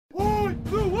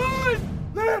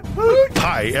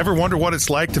Hi, ever wonder what it's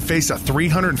like to face a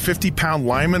 350-pound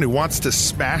lineman who wants to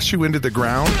smash you into the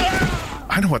ground?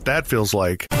 I know what that feels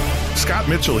like. Scott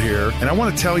Mitchell here, and I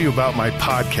want to tell you about my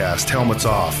podcast, Helmets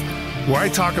Off, where I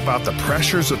talk about the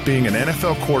pressures of being an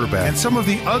NFL quarterback and some of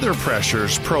the other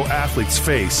pressures pro athletes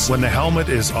face when the helmet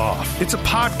is off. It's a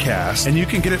podcast, and you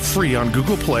can get it free on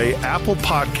Google Play, Apple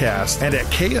Podcasts, and at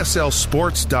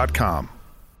KSLSports.com.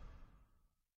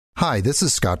 Hi, this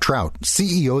is Scott Trout,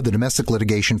 CEO of the domestic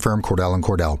litigation firm Cordell &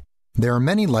 Cordell. There are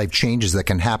many life changes that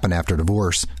can happen after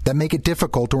divorce that make it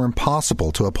difficult or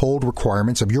impossible to uphold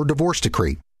requirements of your divorce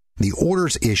decree. The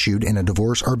orders issued in a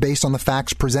divorce are based on the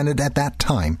facts presented at that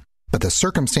time, but the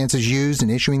circumstances used in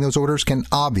issuing those orders can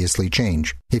obviously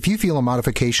change. If you feel a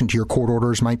modification to your court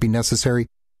orders might be necessary,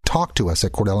 talk to us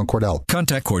at Cordell & Cordell.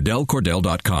 Contact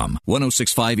CordellCordell.com,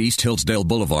 1065 East Hillsdale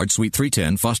Boulevard, Suite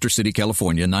 310, Foster City,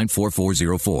 California,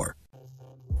 94404.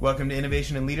 Welcome to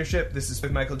Innovation and Leadership. This is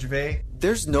with Michael Gervais.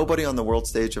 There's nobody on the world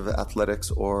stage of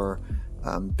athletics or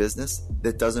business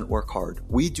that doesn't work hard.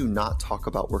 We do not talk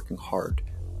about working hard.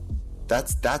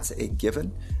 That's a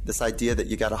given. This idea that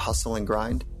you got to hustle and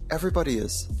grind, everybody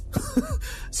is.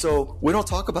 So we don't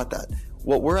talk about that.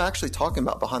 What we're actually talking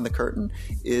about behind the curtain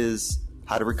is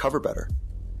how to recover better,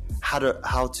 how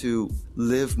to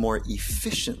live more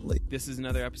efficiently. This is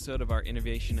another episode of our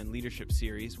Innovation and Leadership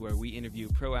series where we interview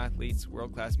pro athletes,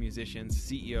 world-class musicians,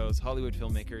 CEOs, Hollywood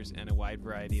filmmakers, and a wide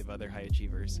variety of other high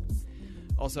achievers.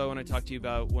 Also, I want to talk to you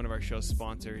about one of our show's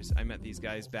sponsors. I met these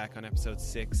guys back on episode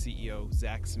 6. CEO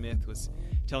Zach Smith was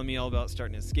telling me all about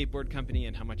starting a skateboard company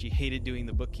and how much he hated doing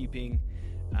the bookkeeping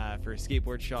for a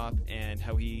skateboard shop, and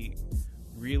how he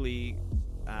really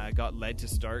got led to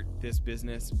start this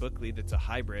business, Bookly, that's a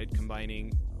hybrid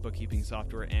combining bookkeeping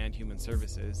software and human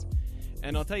services.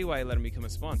 And I'll tell you why I let him become a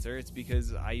sponsor. It's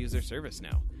because I use their service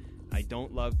now. I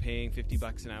don't love paying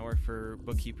 $50 an hour for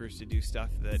bookkeepers to do stuff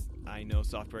that I know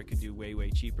software could do way, way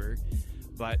cheaper.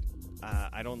 But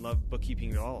I don't love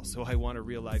bookkeeping at all. So I want a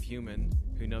real live human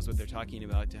who knows what they're talking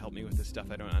about to help me with the stuff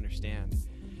I don't understand.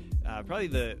 Probably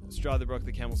the straw that broke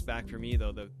the camel's back for me,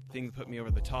 though, the thing that put me over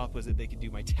the top was that they could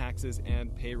do my taxes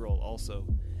and payroll also.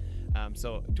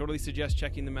 So totally suggest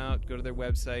checking them out. Go to their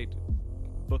website,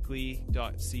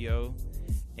 bookly.co,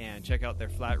 and check out their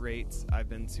flat rates. I've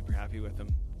been super happy with them.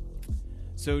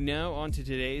 So now on to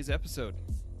today's episode.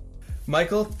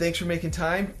 Michael, thanks for making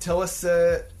time. Tell us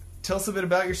a bit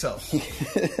about yourself.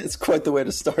 It's quite the way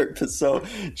to start. So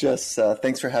just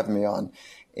thanks for having me on.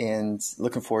 And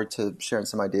looking forward to sharing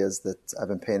some ideas that I've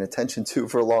been paying attention to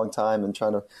for a long time and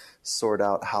trying to sort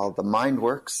out how the mind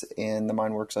works, and the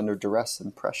mind works under duress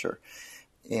and pressure.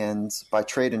 And by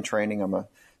trade and training, I'm a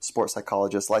sports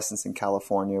psychologist licensed in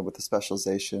California with a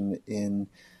specialization in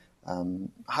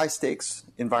high-stakes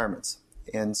environments.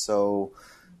 And so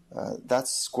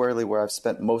that's squarely where I've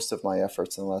spent most of my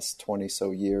efforts in the last 20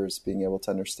 so years, being able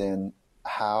to understand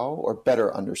how, or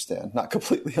better understand, not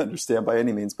completely understand by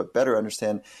any means, but better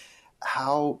understand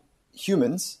how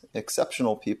humans,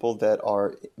 exceptional people that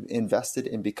are invested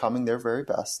in becoming their very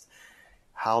best,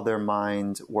 how their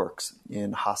mind works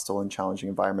in hostile and challenging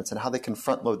environments, and how they can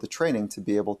front load the training to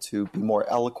be able to be more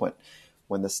eloquent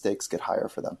when the stakes get higher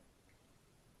for them.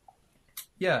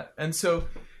 Yeah, and so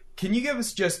can you give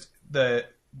us just the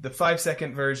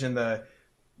 5-second version,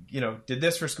 did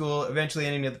this for school, eventually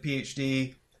ending at the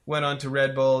PhD, went on to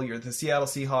Red Bull, you're the Seattle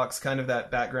Seahawks, kind of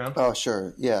that background? Oh,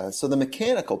 sure. Yeah. So the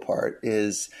mechanical part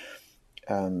is,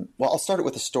 I'll start it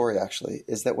with a story, actually,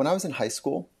 is that when I was in high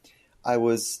school, I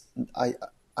was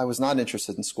not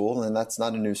interested in school, and that's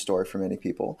not a news story for many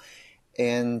people.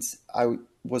 And I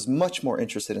was much more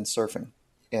interested in surfing.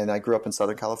 And I grew up in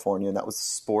Southern California, and that was a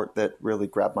sport that really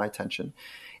grabbed my attention.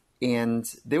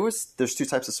 And there's two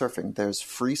types of surfing. There's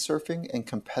free surfing and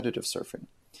competitive surfing.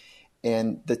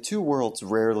 And the two worlds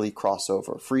rarely cross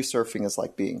over. Free surfing is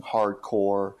like being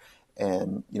hardcore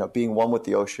and, being one with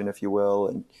the ocean, if you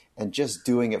will, and just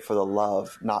doing it for the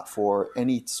love, not for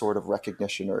any sort of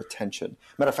recognition or attention.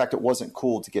 Matter of fact, it wasn't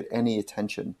cool to get any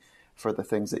attention for the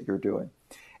things that you're doing.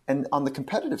 And on the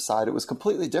competitive side, it was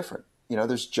completely different.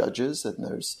 There's judges and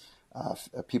there's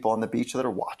people on the beach that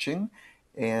are watching,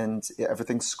 and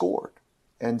everything's scored.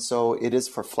 And so it is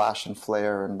for flash and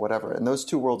flare and whatever. And those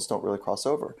two worlds don't really cross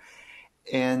over.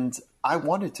 And I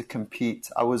wanted to compete.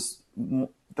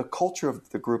 The culture of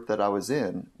the group that I was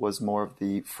in was more of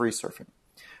the free surfing,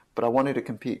 but I wanted to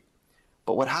compete.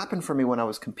 But what happened for me when I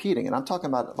was competing, and I'm talking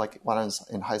about like when I was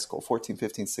in high school, 14,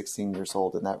 15, 16 years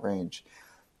old, in that range,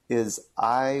 is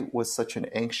I was such an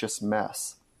anxious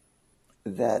mess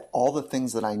that all the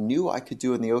things that I knew I could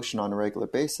do in the ocean on a regular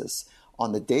basis,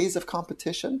 on the days of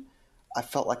competition, I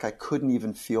felt like I couldn't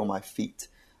even feel my feet.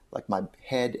 Like my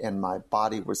head and my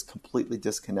body was completely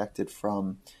disconnected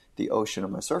from the ocean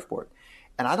of my surfboard.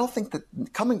 And I don't think that,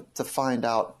 coming to find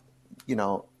out,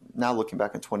 now looking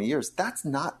back in 20 years, that's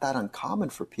not that uncommon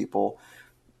for people,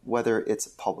 whether it's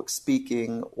public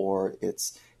speaking or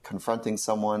it's confronting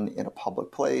someone in a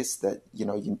public place that,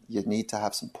 you need to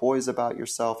have some poise about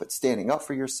yourself. It's standing up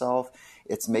for yourself.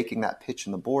 It's making that pitch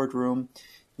in the boardroom,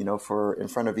 for in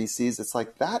front of VCs. It's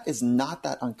like, that is not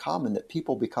that uncommon, that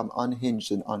people become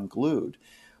unhinged and unglued.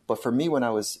 But for me, when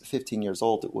I was 15 years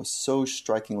old, it was so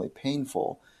strikingly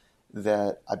painful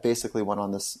that I basically went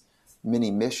on this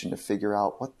mini mission to figure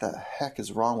out what the heck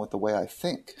is wrong with the way I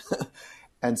think.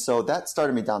 And so that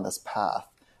started me down this path.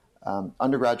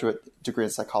 Undergraduate degree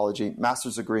in psychology,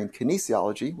 master's degree in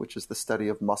kinesiology, which is the study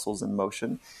of muscles in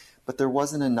motion. But there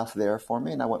wasn't enough there for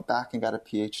me. And I went back and got a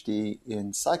PhD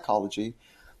in psychology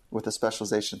with a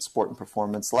specialization in sport and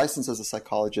performance, licensed as a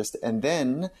psychologist, and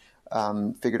then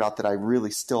figured out that I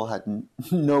really still had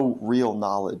no real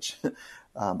knowledge,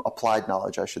 applied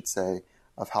knowledge, I should say,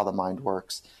 of how the mind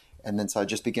works. And then so I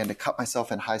just began to cut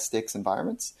myself in high stakes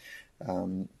environments,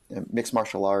 mixed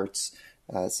martial arts,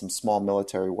 some small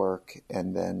military work,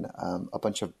 and then a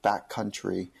bunch of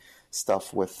backcountry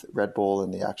stuff with Red Bull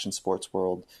and the action sports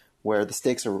world, where the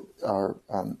stakes are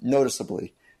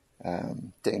noticeably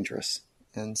dangerous.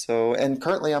 And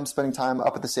currently I'm spending time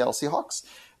up at the Seattle Seahawks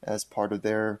as part of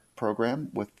their program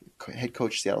with head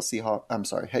coach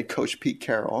head coach Pete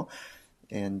Carroll,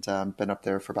 and been up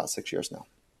there for about 6 years now.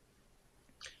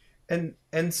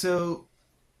 And so,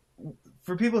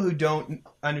 for people who don't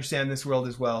understand this world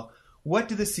as well, what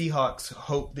do the Seahawks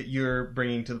hope that you're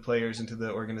bringing to the players and to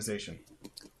the organization?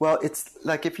 Well, it's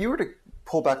like if you were to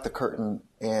pull back the curtain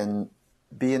and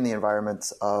be in the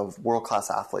environments of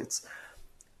world-class athletes,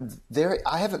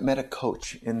 I haven't met a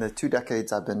coach in the 2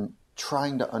 decades I've been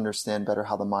trying to understand better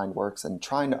how the mind works and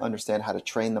trying to understand how to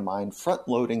train the mind,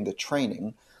 front-loading the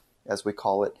training, as we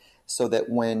call it, so that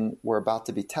when we're about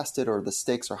to be tested or the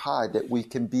stakes are high, that we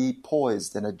can be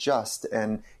poised and adjust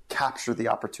and capture the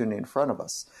opportunity in front of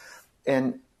us.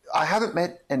 And I haven't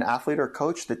met an athlete or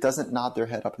coach that doesn't nod their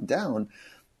head up and down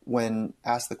when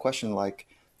asked the question like,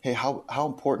 hey, how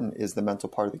important is the mental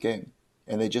part of the game?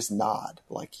 And they just nod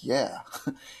like, yeah.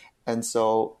 And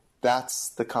so that's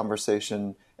the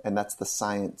conversation, and that's the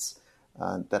science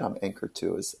that I'm anchored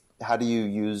to, is how do you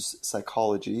use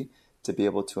psychology to be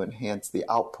able to enhance the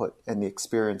output and the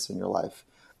experience in your life?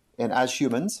 And as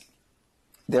humans,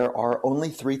 there are only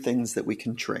 3 things that we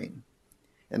can train.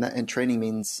 And training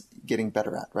means getting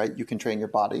better at, right? You can train your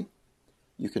body,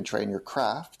 you can train your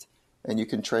craft, and you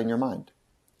can train your mind.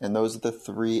 And those are the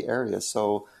 3 areas.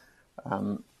 So,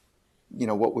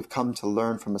 what we've come to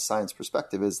learn from a science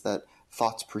perspective is that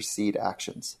thoughts precede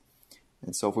actions.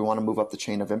 And so if we want to move up the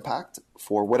chain of impact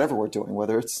for whatever we're doing,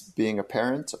 whether it's being a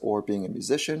parent or being a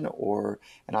musician or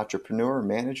an entrepreneur,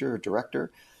 manager,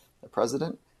 director, a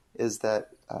president, is that,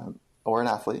 or an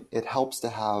athlete, it helps to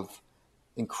have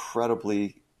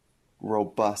incredibly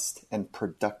robust and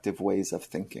productive ways of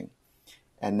thinking.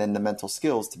 And then the mental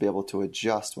skills to be able to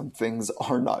adjust when things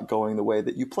are not going the way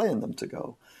that you planned them to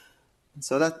go. And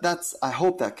so that's, I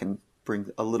hope that can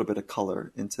bring a little bit of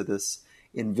color into this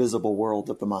invisible world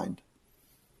of the mind.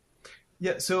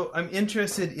 Yeah, so I'm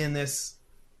interested in this.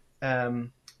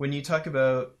 When you talk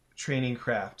about training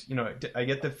craft, I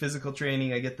get the physical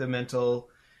training, I get the mental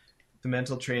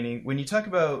training. When you talk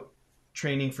about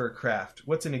training for craft,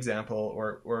 what's an example,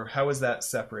 or how is that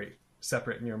separate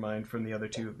in your mind from the other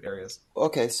 2 areas?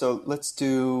 Okay, so let's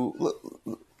do.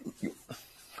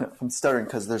 I'm stuttering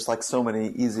because there's like so many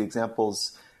easy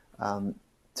examples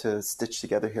to stitch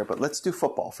together here, but let's do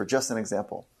football for just an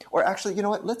example. Or actually, you know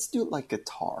what? Let's do it like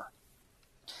guitar.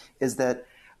 Is that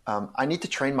I need to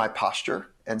train my posture,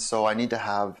 and so I need to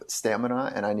have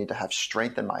stamina, and I need to have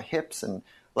strength in my hips, and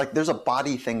like there's a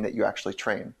body thing that you actually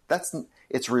train.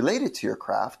 It's related to your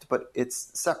craft, but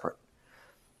it's separate.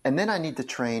 And then I need to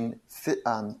train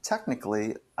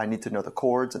technically. I need to know the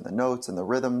chords and the notes and the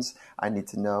rhythms. I need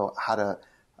to know how to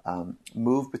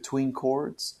move between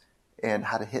chords and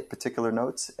how to hit particular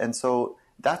notes. And so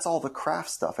that's all the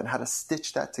craft stuff and how to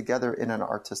stitch that together in an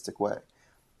artistic way.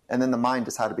 And then the mind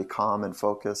is how to be calm and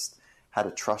focused, how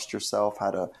to trust yourself,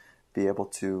 how to be able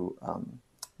to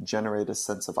generate a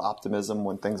sense of optimism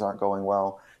when things aren't going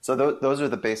well. So those are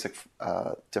the basic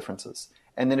differences.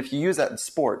 And then if you use that in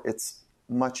sport, it's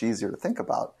much easier to think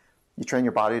about. You train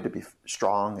your body to be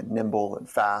strong and nimble and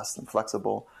fast and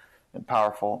flexible and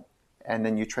powerful. And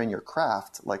then you train your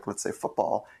craft, like let's say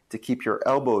football, to keep your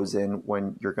elbows in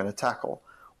when you're going to tackle,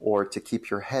 or to keep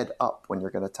your head up when you're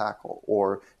going to tackle,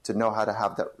 or to know how to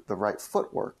have the right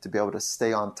footwork to be able to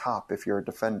stay on top if you're a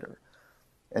defender.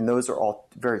 And those are all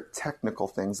very technical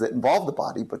things that involve the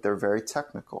body, but they're very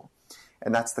technical.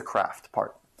 And that's the craft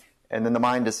part. And then the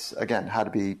mind is, again, how to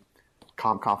be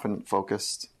calm, confident,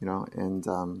 focused,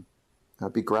 and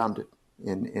be grounded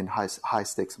in high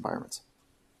stakes environments.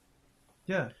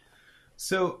 Yeah.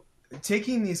 So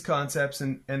taking these concepts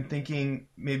and thinking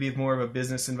maybe of more of a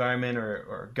business environment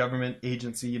or government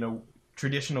agency,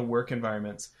 traditional work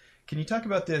environments, can you talk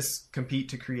about this compete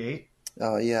to create?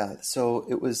 Yeah. So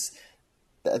it was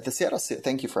the Seattle.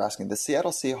 Thank you for asking. The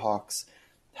Seattle Seahawks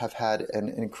have had an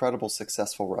incredible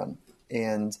successful run,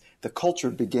 and the culture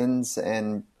begins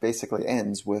and basically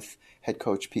ends with head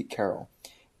coach Pete Carroll.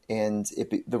 And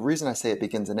the reason I say it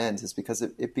begins and ends is because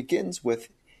it begins with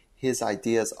his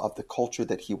ideas of the culture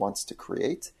that he wants to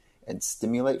create and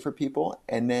stimulate for people.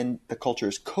 And then the culture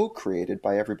is co-created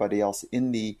by everybody else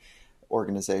in the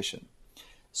organization.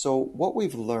 So what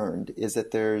we've learned is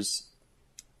that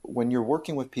when you're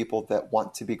working with people that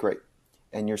want to be great,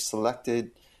 and you're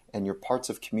selected and you're parts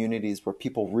of communities where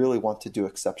people really want to do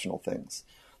exceptional things,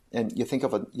 and you think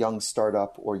of a young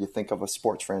startup, or you think of a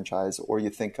sports franchise, or you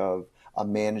think of a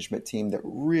management team that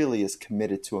really is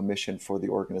committed to a mission for the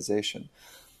organization,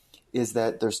 is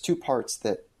that there's two parts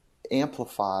that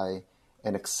amplify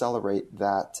and accelerate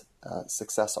that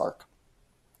success arc.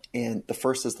 And the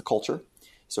first is the culture.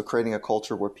 So creating a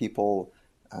culture where people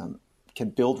can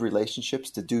build relationships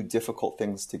to do difficult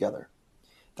things together.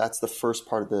 That's the first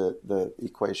part of the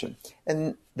equation.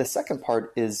 And the second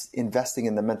part is investing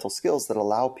in the mental skills that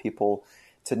allow people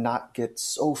to not get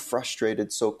so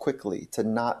frustrated so quickly, to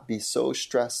not be so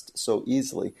stressed so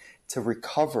easily, to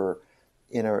recover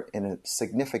in a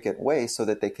significant way so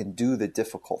that they can do the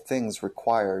difficult things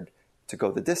required to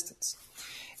go the distance.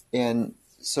 And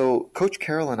so Coach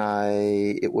Carroll and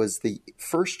I, it was the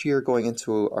first year going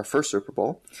into our first Super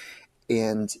Bowl.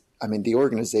 And I mean, the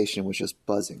organization was just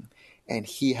buzzing. And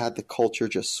he had the culture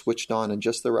just switched on in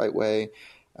just the right way.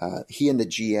 He and the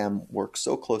GM worked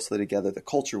so closely together. The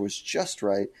culture was just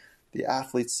right. The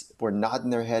athletes were nodding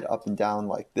their head up and down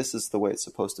like this is the way it's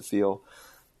supposed to feel.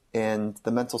 And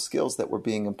the mental skills that were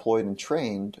being employed and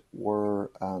trained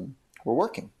were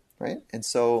working, right? And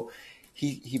so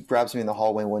he grabs me in the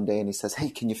hallway one day and he says, "Hey,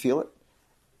 can you feel it?"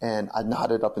 And I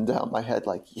nodded up and down my head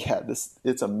like, "Yeah,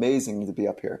 it's amazing to be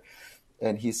up here."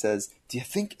 And he says, "Do you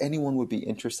think anyone would be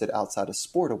interested outside of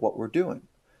sport of what we're doing?"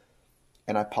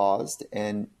 And I paused,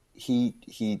 and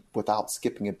he without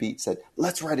skipping a beat said,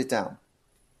 "Let's write it down."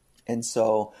 And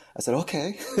so I said,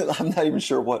 "Okay." I'm not even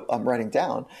sure what I'm writing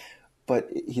down. But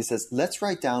he says, "Let's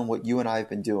write down what you and I have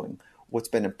been doing, what's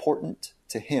been important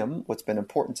to him, what's been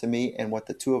important to me, and what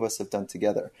the two of us have done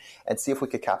together, and see if we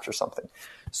could capture something."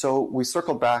 So we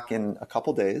circled back in a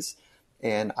couple days,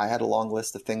 and I had a long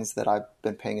list of things that I've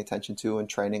been paying attention to and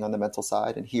training on the mental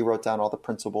side. And he wrote down all the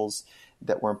principles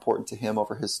that were important to him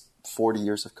over his 40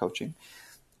 years of coaching,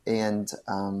 and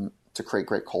to create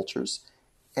great cultures.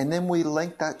 And then we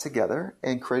linked that together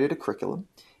and created a curriculum.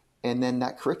 And then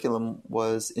that curriculum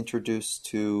was introduced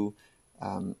to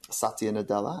Satya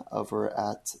Nadella over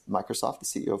at Microsoft, the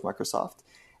CEO of Microsoft,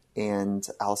 and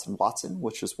Allison Watson,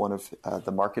 which is one of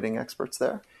the marketing experts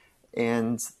there.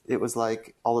 And it was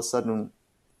like all of a sudden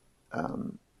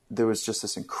there was just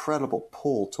this incredible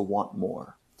pull to want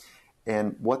more.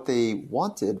 And what they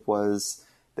wanted was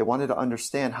they wanted to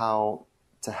understand how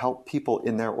to help people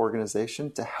in their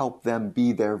organization to help them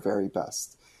be their very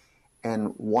best.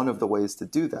 And one of the ways to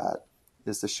do that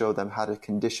is to show them how to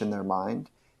condition their mind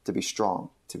to be strong,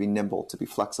 to be nimble, to be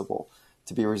flexible,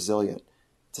 to be resilient,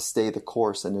 to stay the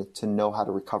course, and to know how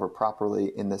to recover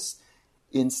properly in this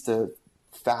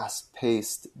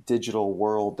fast-paced digital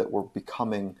world that we're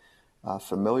becoming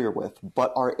familiar with.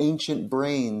 But our ancient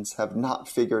brains have not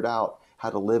figured out how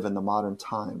to live in the modern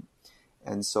time.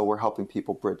 And so we're helping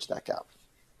people bridge that gap.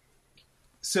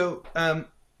 So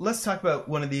let's talk about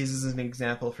one of these as an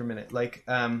example for a minute. Like,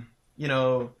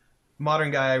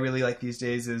 modern guy I really like these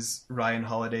days is Ryan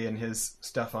Holiday and his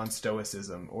stuff on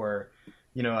stoicism. Or,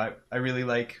 I really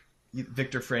like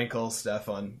Viktor Frankl's stuff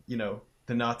on,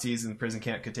 the Nazis in the prison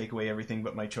camp could take away everything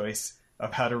but my choice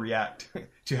of how to react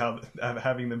to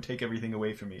having them take everything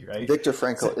away from me, right? Viktor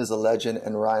Frankl is a legend,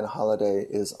 and Ryan Holiday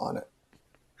is on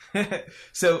it.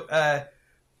 So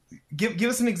give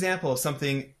us an example of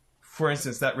something, for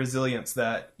instance, that resilience,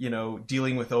 that,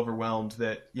 dealing with overwhelmed,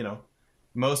 that,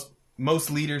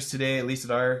 most leaders today, at least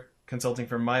at our consulting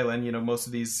firm Mylan, most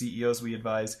of these CEOs we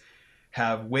advise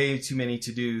have way too many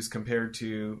to-dos compared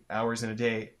to hours in a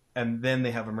day. And then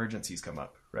they have emergencies come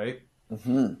up, right?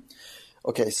 Mm-hmm.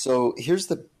 Okay, so here's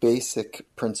the basic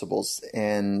principles.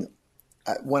 And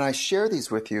when I share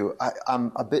these with you,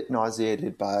 I'm a bit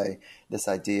nauseated by this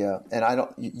idea. And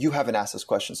you haven't asked this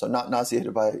question, so not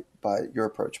nauseated by your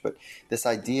approach, but this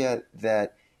idea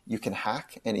that you can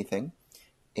hack anything,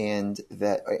 and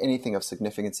that anything of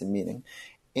significance and meaning,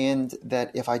 and that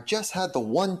if I just had the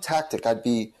one tactic, I'd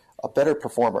be a better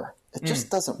performer. It just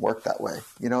doesn't work that way.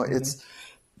 It's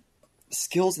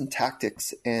skills and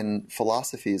tactics and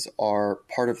philosophies are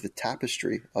part of the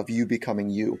tapestry of you becoming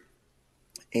you.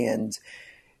 And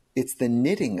it's the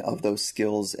knitting of those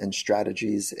skills and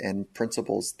strategies and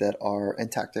principles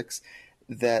and tactics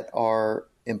that are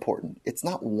important. It's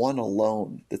not one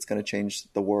alone that's going to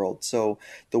change the world. So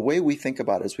the way we think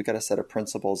about it is we got a set of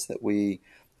principles that we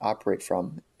operate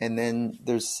from. And then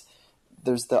there's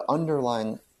the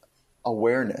underlying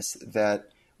awareness that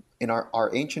in our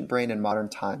ancient brain in modern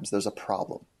times, there's a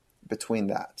problem between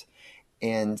that.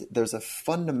 And there's a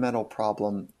fundamental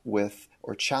problem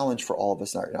or challenge for all of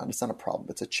us. It's not a problem.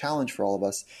 It's a challenge for all of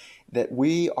us that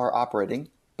we are operating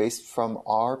based from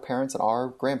our parents and our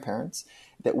grandparents,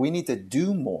 that we need to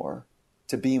do more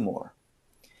to be more.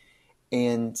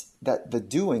 And that the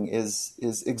doing is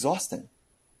exhausting.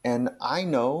 And I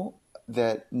know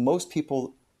that most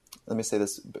people, let me say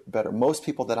this better, most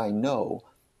people that I know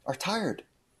are tired.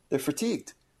 They're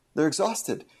fatigued. They're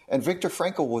exhausted. And Viktor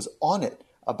Frankl was on it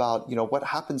about, what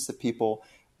happens to people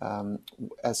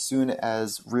as soon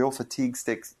as real fatigue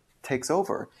takes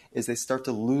over is they start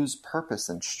to lose purpose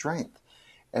and strength.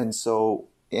 And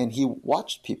he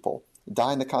watched people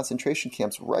die in the concentration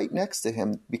camps right next to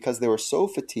him because they were so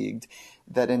fatigued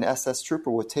that an SS trooper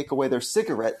would take away their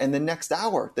cigarette, and the next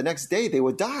day, they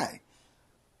would die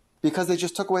because they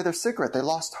just took away their cigarette. They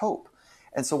lost hope.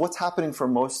 And so what's happening for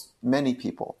many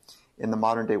people in the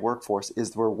modern day workforce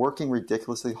is we're working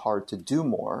ridiculously hard to do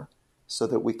more so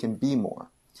that we can be more.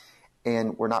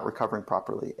 And we're not recovering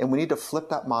properly. And we need to flip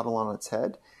that model on its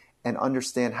head and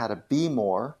understand how to be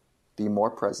more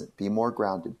present, be more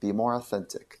grounded, be more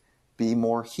authentic, be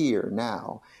more here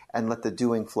now, and let the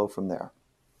doing flow from there.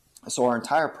 So our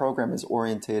entire program is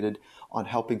orientated on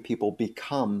helping people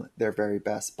become their very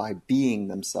best by being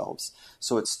themselves.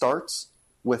 So it starts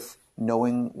with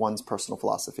knowing one's personal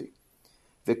philosophy.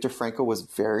 Viktor Frankl was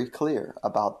very clear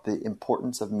about the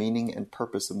importance of meaning and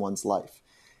purpose in one's life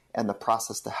and the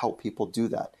process to help people do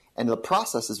that. And the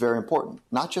process is very important,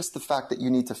 not just the fact that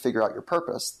you need to figure out your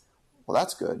purpose. Well,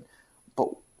 that's good. But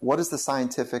what is the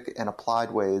scientific and applied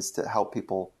ways to help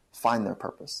people find their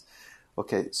purpose?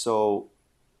 Okay, so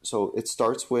it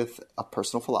starts with a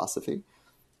personal philosophy,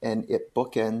 and it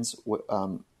bookends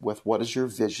with what is your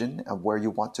vision and where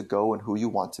you want to go and who you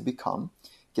want to become.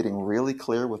 Getting really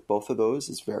clear with both of those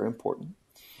is very important.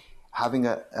 Having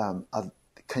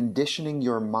conditioning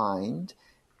your mind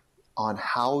on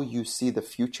how you see the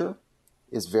future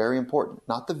is very important.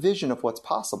 Not the vision of what's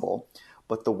possible,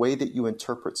 but the way that you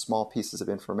interpret small pieces of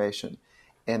information.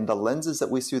 And the lenses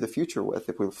that we see the future with,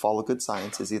 if we follow good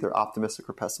science, is either optimistic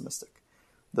or pessimistic.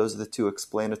 Those are the two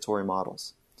explanatory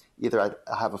models. Either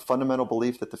I have a fundamental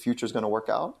belief that the future is going to work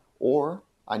out, or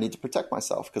I need to protect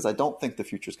myself because I don't think the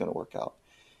future is going to work out.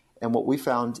 And what we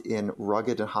found in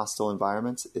rugged and hostile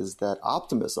environments is that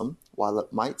optimism, while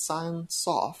it might sound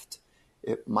soft,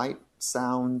 it might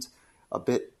sound a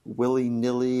bit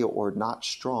willy-nilly or not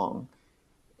strong.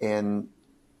 And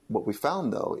what we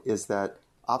found, though, is that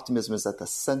optimism is at the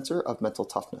center of mental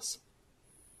toughness.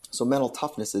 So mental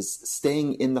toughness is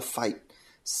staying in the fight,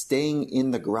 staying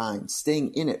in the grind,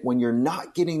 staying in it when you're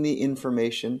not getting the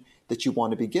information that you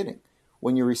want to be getting,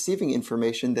 when you're receiving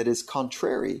information that is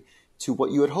contrary to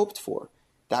what you had hoped for.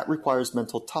 That requires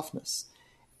mental toughness.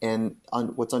 And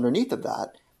what's underneath of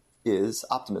that is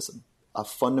optimism, a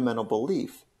fundamental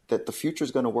belief that the future is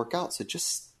going to work out. So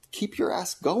just keep your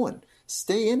ass going.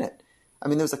 Stay in it. I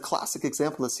mean, there's a classic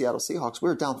example of the Seattle Seahawks. We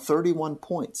were down 31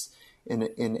 points in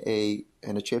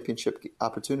a championship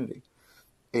opportunity,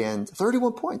 and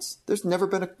 31 points. There's never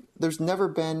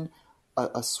been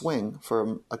a swing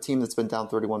from a team that's been down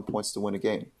 31 points to win a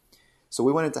game. So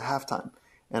we went into halftime,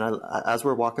 and as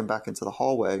we're walking back into the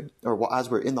hallway, or as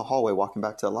we're in the hallway walking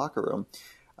back to the locker room,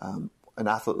 an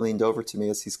athlete leaned over to me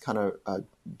as he's kind of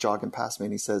jogging past me,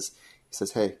 and he says,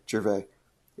 "Hey, Gervais,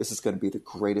 this is going to be the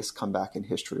greatest comeback in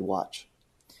history. Watch."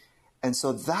 And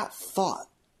so that thought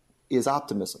is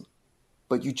optimism,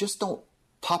 but you just don't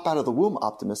pop out of the womb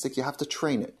optimistic. You have to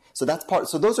train it. So that's part.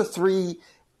 So those are three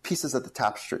pieces of the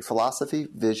tapestry: philosophy,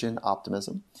 vision,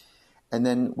 optimism. And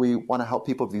then we want to help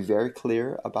people be very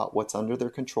clear about what's under their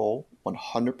control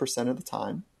 100% of the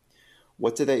time,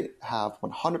 What do they have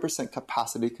 100%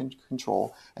 capacity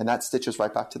control? And that stitches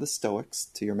right back to the Stoics,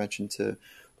 to your mention to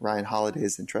Ryan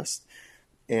Holiday's interest.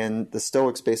 And the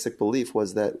Stoics' basic belief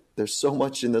was that there's so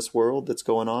much in this world that's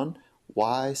going on.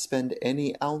 Why spend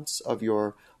any ounce of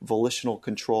your volitional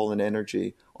control and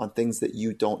energy on things that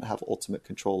you don't have ultimate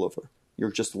control over?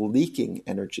 You're just leaking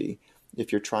energy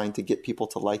if you're trying to get people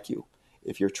to like you,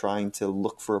 if you're trying to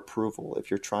look for approval, if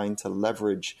you're trying to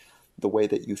leverage the way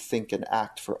that you think and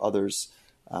act for others'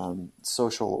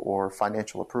 social or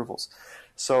financial approvals.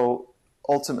 So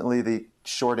ultimately, the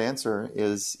short answer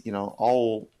is,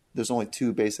 there's only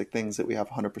two basic things that we have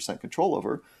 100% control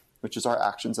over, which is our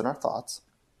actions and our thoughts.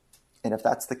 And if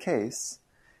that's the case,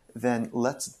 then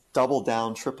let's double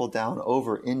down, triple down,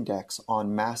 over index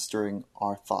on mastering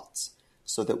our thoughts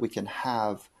so that we can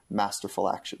have masterful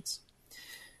actions.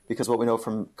 Because what we know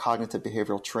from cognitive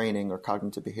behavioral training or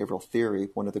cognitive behavioral theory,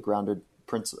 one of the grounded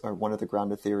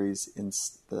theories in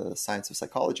the science of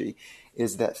psychology,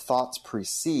 is that thoughts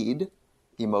precede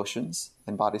emotions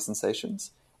and body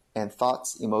sensations, and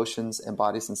thoughts, emotions, and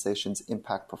body sensations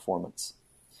impact performance.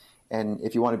 And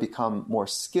if you want to become more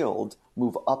skilled,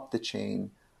 move up the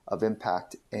chain of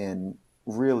impact and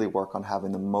really work on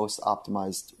having the most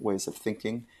optimized ways of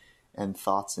thinking and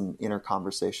thoughts and inner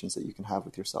conversations that you can have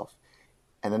with yourself.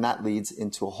 And then that leads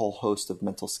into a whole host of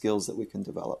mental skills that we can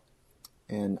develop.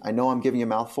 And I know I'm giving you a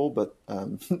mouthful, but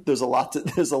there's a lot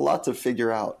to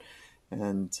figure out.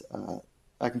 And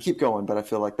I can keep going, but I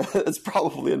feel like that's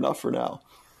probably enough for now.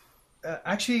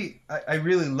 Actually, I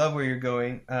really love where you're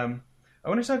going. I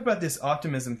want to talk about this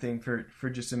optimism thing for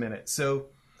just a minute. So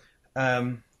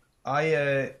I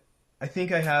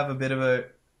think I have a bit of a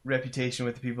reputation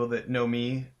with the people that know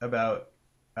me about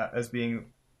as being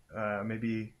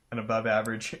maybe an above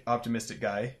average optimistic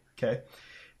guy. Okay.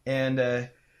 And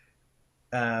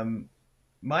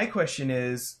my question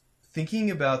is, thinking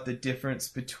about the difference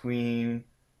between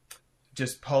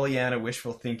just Pollyanna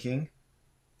wishful thinking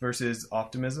versus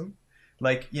optimism.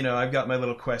 Like, I've got my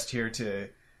little quest here to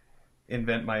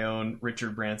invent my own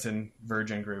Richard Branson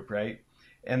Virgin Group, right?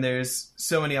 And there's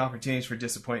so many opportunities for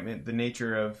disappointment. The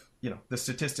nature of, the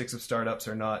statistics of startups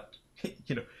are not,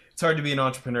 it's hard to be an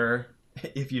entrepreneur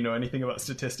if you know anything about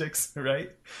statistics, right?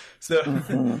 So,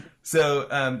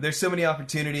 there's so many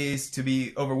opportunities to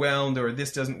be overwhelmed, or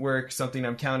this doesn't work, something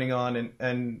I'm counting on.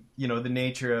 And the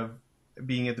nature of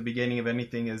being at the beginning of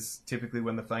anything is typically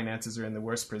when the finances are in the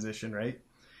worst position, right?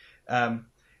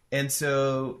 And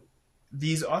so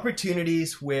these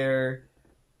opportunities where,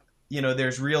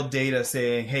 there's real data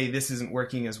saying, hey, this isn't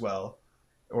working as well,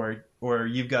 or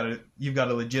you've got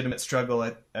a legitimate struggle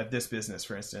at this business,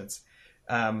 for instance.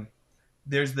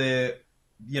 There's the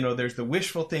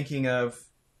wishful thinking of,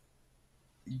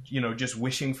 just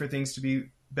wishing for things to be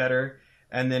better.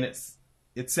 And then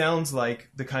it sounds like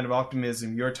the kind of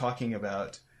optimism you're talking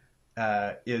about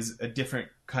is a different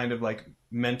kind of like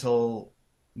mental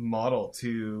model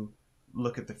to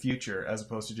look at the future as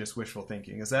opposed to just wishful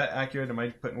thinking. Is that accurate? Am I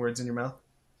putting words in your mouth?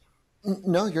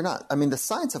 No, you're not. I mean, the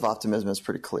science of optimism is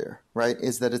pretty clear, right?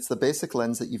 Is that it's the basic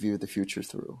lens that you view the future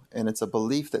through. And it's a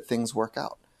belief that things work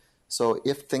out. So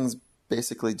if things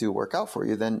basically do work out for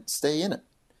you, then stay in it.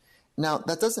 Now,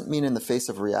 that doesn't mean in the face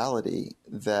of reality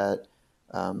that,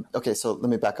 okay, so let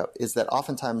me back up, is that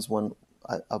oftentimes when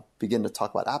I begin to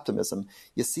talk about optimism,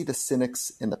 you see the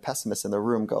cynics and the pessimists in the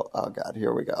room go, oh God,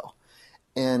 here we go.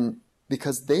 And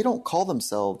because they don't call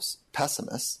themselves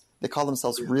pessimists, they call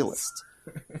themselves realists.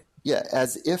 Yeah,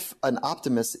 as if an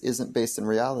optimist isn't based in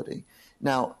reality.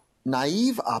 Now,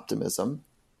 naive optimism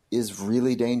is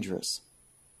really dangerous.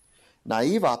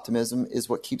 Naive optimism is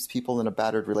what keeps people in a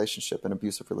battered relationship, an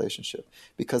abusive relationship,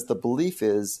 because the belief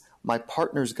is my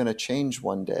partner's going to change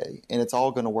one day and it's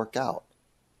all going to work out.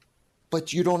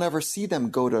 But you don't ever see them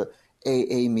go to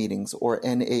AA meetings or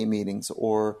NA meetings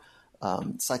or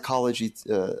psychology,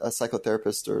 a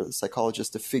psychotherapist or a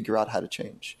psychologist to figure out how to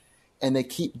change. And they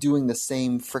keep doing the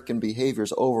same frickin'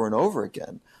 behaviors over and over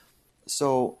again.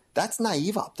 So that's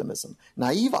naive optimism.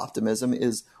 Naive optimism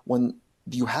is when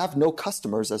you have no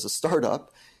customers as a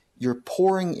startup, you're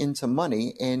pouring into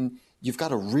money and you've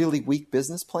got a really weak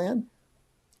business plan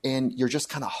and you're just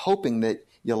kind of hoping that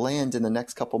you land in the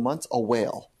next couple months a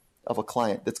whale of a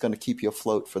client that's going to keep you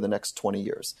afloat for the next 20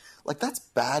 years. Like that's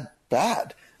bad.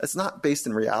 It's not based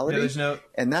in reality. There's no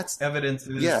and that's evidence.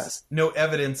 Yes. No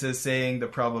evidence is saying the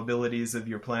probabilities of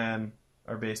your plan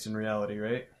are based in reality,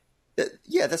 right?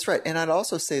 Yeah, that's right. And I'd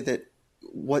also say that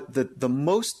what the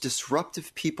most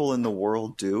disruptive people in the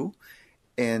world do,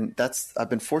 and I've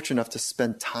been fortunate enough to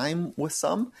spend time with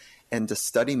some and to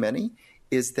study many,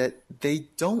 is that they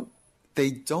don't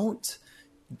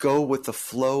go with the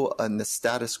flow and the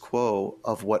status quo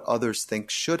of what others think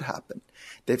should happen.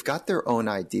 They've got their own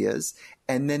ideas,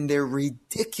 and then they're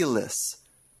ridiculous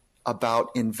about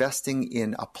investing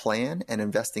in a plan and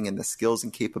investing in the skills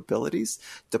and capabilities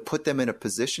to put them in a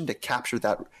position to capture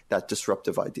that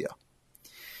disruptive idea.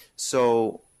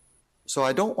 So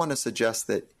I don't want to suggest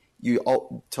that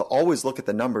to always look at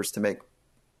the numbers to make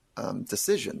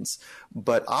decisions,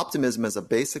 but optimism is a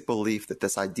basic belief that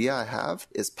this idea I have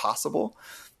is possible,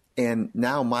 and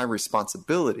now my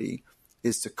responsibility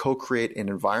is to co-create an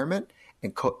environment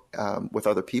and with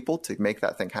other people to make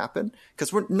that thing happen.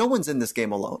 Because no one's in this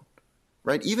game alone,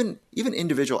 right? Even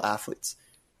individual athletes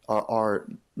are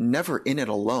never in it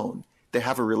alone. They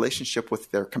have a relationship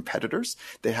with their competitors.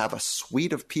 They have a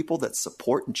suite of people that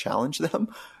support and challenge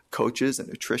them, coaches and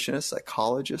nutritionists,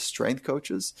 psychologists, strength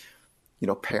coaches,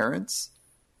 parents.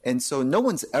 And so no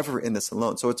one's ever in this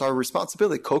alone. So it's our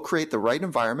responsibility to co-create the right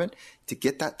environment to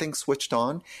get that thing switched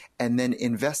on, and then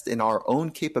invest in our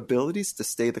own capabilities to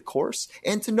stay the course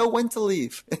and to know when to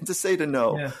leave and to say to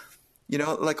no. Yeah.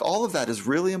 All of that is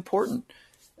really important.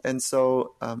 And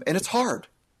so, and it's hard.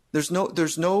 There's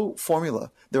no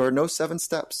formula. There are no 7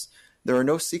 steps. There are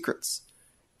no secrets.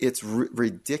 It's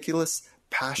ridiculous,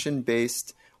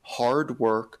 passion-based, hard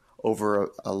work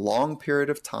over a long period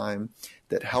of time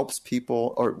that helps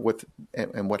people,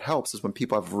 and what helps is when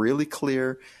people have really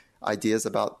clear ideas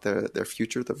about their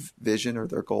future, the vision or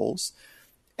their goals,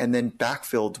 and then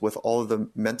backfilled with all of the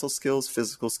mental skills,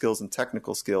 physical skills, and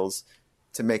technical skills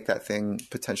to make that thing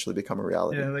potentially become a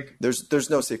reality. Yeah, there's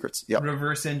no secrets. Yeah,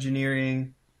 reverse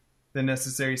engineering the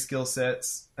necessary skill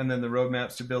sets, and then the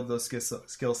roadmaps to build those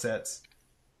skill sets.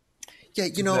 Yeah,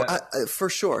 for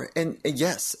sure. And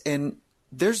yes, and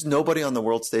there's nobody on the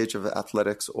world stage of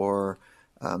athletics or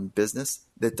business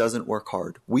that doesn't work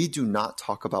hard. We do not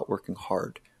talk about working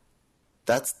hard.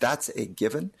 That's a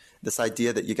given. This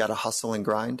idea that you got to hustle and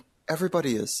grind,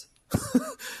 everybody is.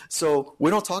 So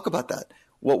we don't talk about that.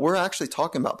 What we're actually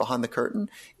talking about behind the curtain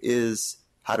is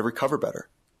how to recover better,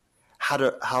 how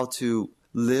to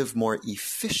live more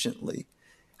efficiently,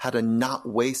 how to not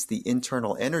waste the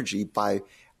internal energy by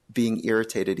being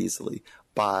irritated easily,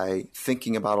 by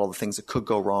thinking about all the things that could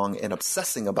go wrong and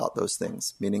obsessing about those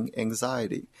things, meaning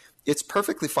anxiety. It's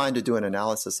perfectly fine to do an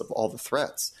analysis of all the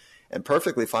threats and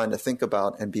perfectly fine to think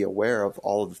about and be aware of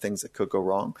all of the things that could go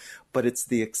wrong. But it's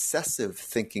the excessive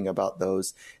thinking about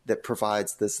those that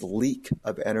provides this leak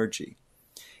of energy.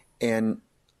 And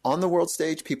on the world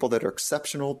stage, people that are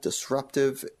exceptional,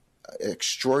 disruptive,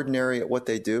 extraordinary at what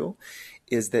they do,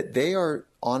 is that they are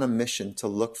on a mission to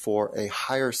look for a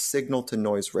higher signal to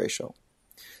noise ratio.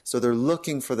 So they're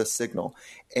looking for the signal.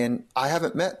 And I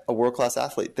haven't met a world-class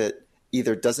athlete that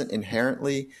either doesn't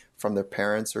inherently from their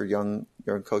parents or young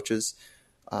coaches,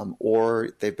 or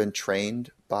they've been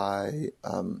trained by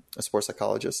a sports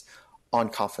psychologist on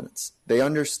confidence. They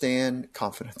understand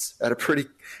confidence at a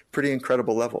pretty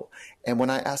incredible level. And when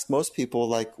I ask most people,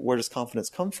 where does confidence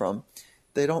come from?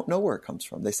 They don't know where it comes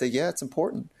from. They say, yeah, it's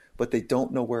important, but they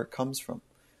don't know where it comes from.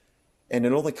 And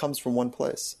it only comes from one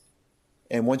place.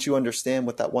 And once you understand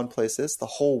what that one place is, the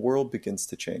whole world begins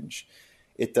to change.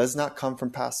 It does not come from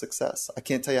past success. I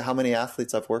can't tell you how many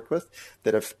athletes I've worked with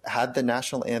that have had the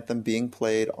national anthem being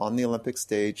played on the Olympic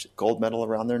stage, gold medal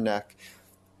around their neck,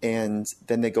 and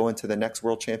then they go into the next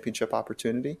world championship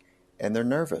opportunity and they're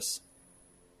nervous.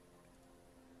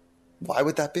 Why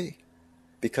would that be?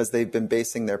 Because they've been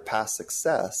basing their past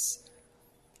success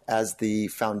as the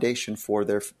foundation for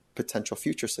their potential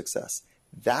future success.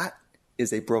 That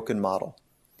is a broken model.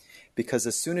 Because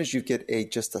as soon as you get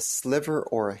just a sliver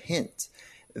or a hint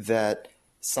that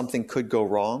something could go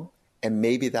wrong, and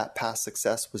maybe that past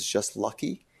success was just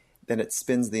lucky, then it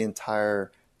spins the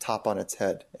entire top on its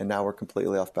head, and now we're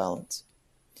completely off balance.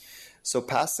 So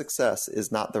past success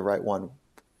is not the right one.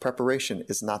 Preparation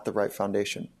is not the right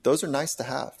foundation. Those are nice to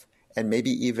have, and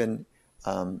maybe even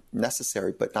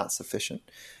necessary, but not sufficient.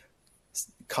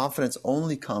 Confidence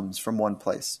only comes from one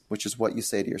place, which is what you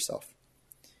say to yourself.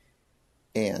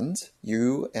 And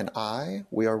you and I,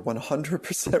 we are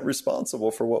 100%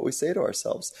 responsible for what we say to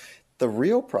ourselves. The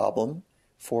real problem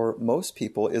for most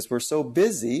people is we're so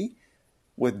busy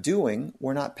with doing,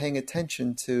 we're not paying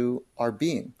attention to our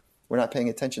being. We're not paying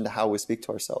attention to how we speak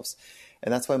to ourselves.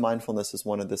 And that's why mindfulness is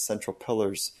one of the central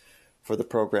pillars for the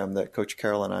program that Coach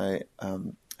Carol and I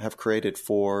have created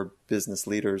for business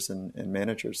leaders and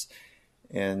managers.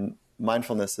 And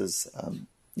mindfulness is,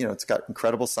 it's got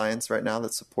incredible science right now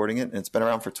that's supporting it. And it's been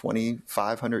around for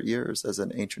 2,500 years as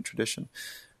an ancient tradition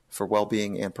for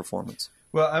well-being and performance.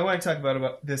 Well, I want to talk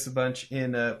about this a bunch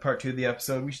in part 2 of the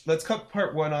episode. Let's cut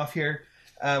part 1 off here.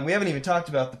 We haven't even talked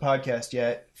about the podcast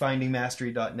yet,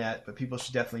 findingmastery.net, but people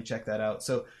should definitely check that out.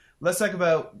 So let's talk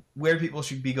about where people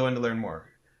should be going to learn more.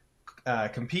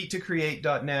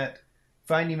 Competetocreate.net,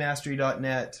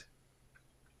 findingmastery.net.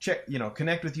 Check,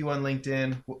 connect with you on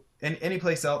LinkedIn. And any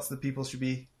place else that people should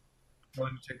be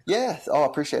going to check? Yeah. Oh, I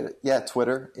appreciate it. Yeah.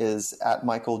 Twitter is at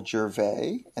Michael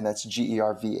Gervais, and that's Gervais.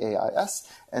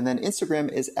 And then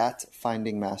Instagram is at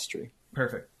Finding Mastery.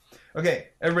 Perfect. Okay,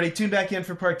 everybody, tune back in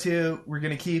for part 2. We're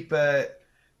gonna keep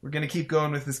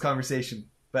going with this conversation,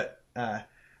 but I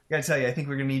gotta tell you, I think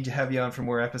we're gonna need to have you on for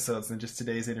more episodes than just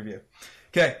today's interview.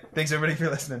 Okay, thanks everybody for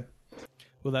listening.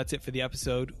 Well, that's it for the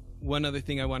episode. One other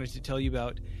thing I wanted to tell you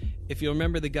about, if you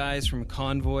remember the guys from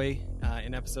Convoy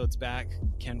in episodes back,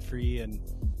 Ken Free and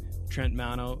Trent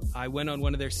Mano, I went on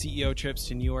one of their CEO trips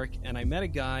to New York, and I met a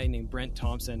guy named Brent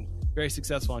Thompson, very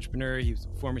successful entrepreneur. He was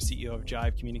former CEO of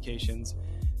Jive Communications,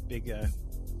 big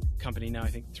company now, I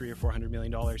think $300 or $400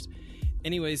 million.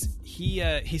 Anyways,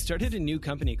 he started a new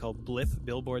company called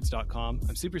blipbillboards.com.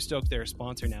 I'm super stoked they're a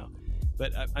sponsor now.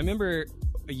 But I remember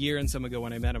a year and some ago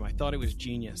when I met him, I thought it was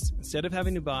genius. Instead of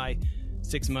having to buy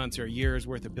 6 months or a year's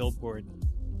worth of billboard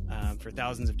for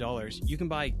thousands of dollars, you can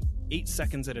buy 8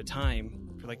 seconds at a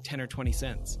time for like 10 or 20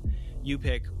 cents. You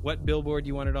pick what billboard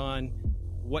you want it on,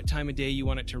 what time of day you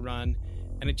want it to run,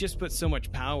 and it just puts so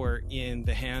much power in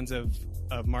the hands of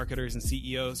marketers and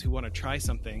CEOs who want to try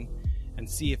something and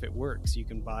see if it works. You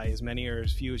can buy as many or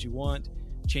as few as you want,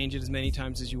 change it as many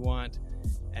times as you want.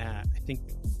 I think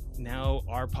now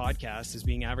our podcast is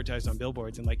being advertised on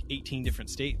billboards in like 18 different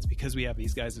states because we have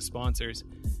these guys as sponsors.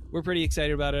 We're pretty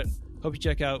excited about it. Hope you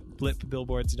check out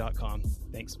blipbillboards.com.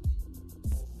 Thanks.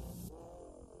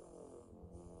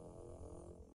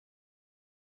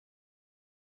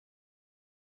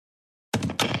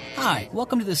 Hi,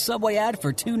 welcome to the Subway ad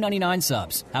for $2.99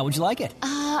 subs. How would you like it?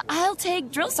 I'll take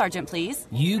Drill Sergeant, please.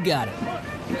 You got it.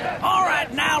 All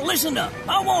right, now listen up.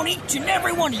 I want each and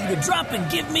every one of you to drop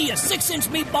and give me a 6-inch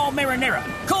meatball marinara,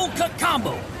 cold cut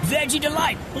combo, veggie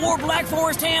delight, or Black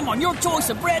Forest ham on your choice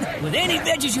of bread with any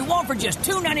veggies you want for just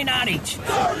 $2.99 each.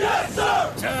 Sir, yes,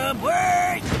 sir!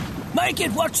 Subway! Make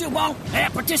it what you want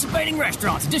at participating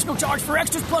restaurants. Additional charge for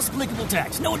extras plus applicable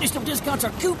tax. No additional discounts or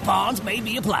coupons may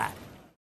be applied.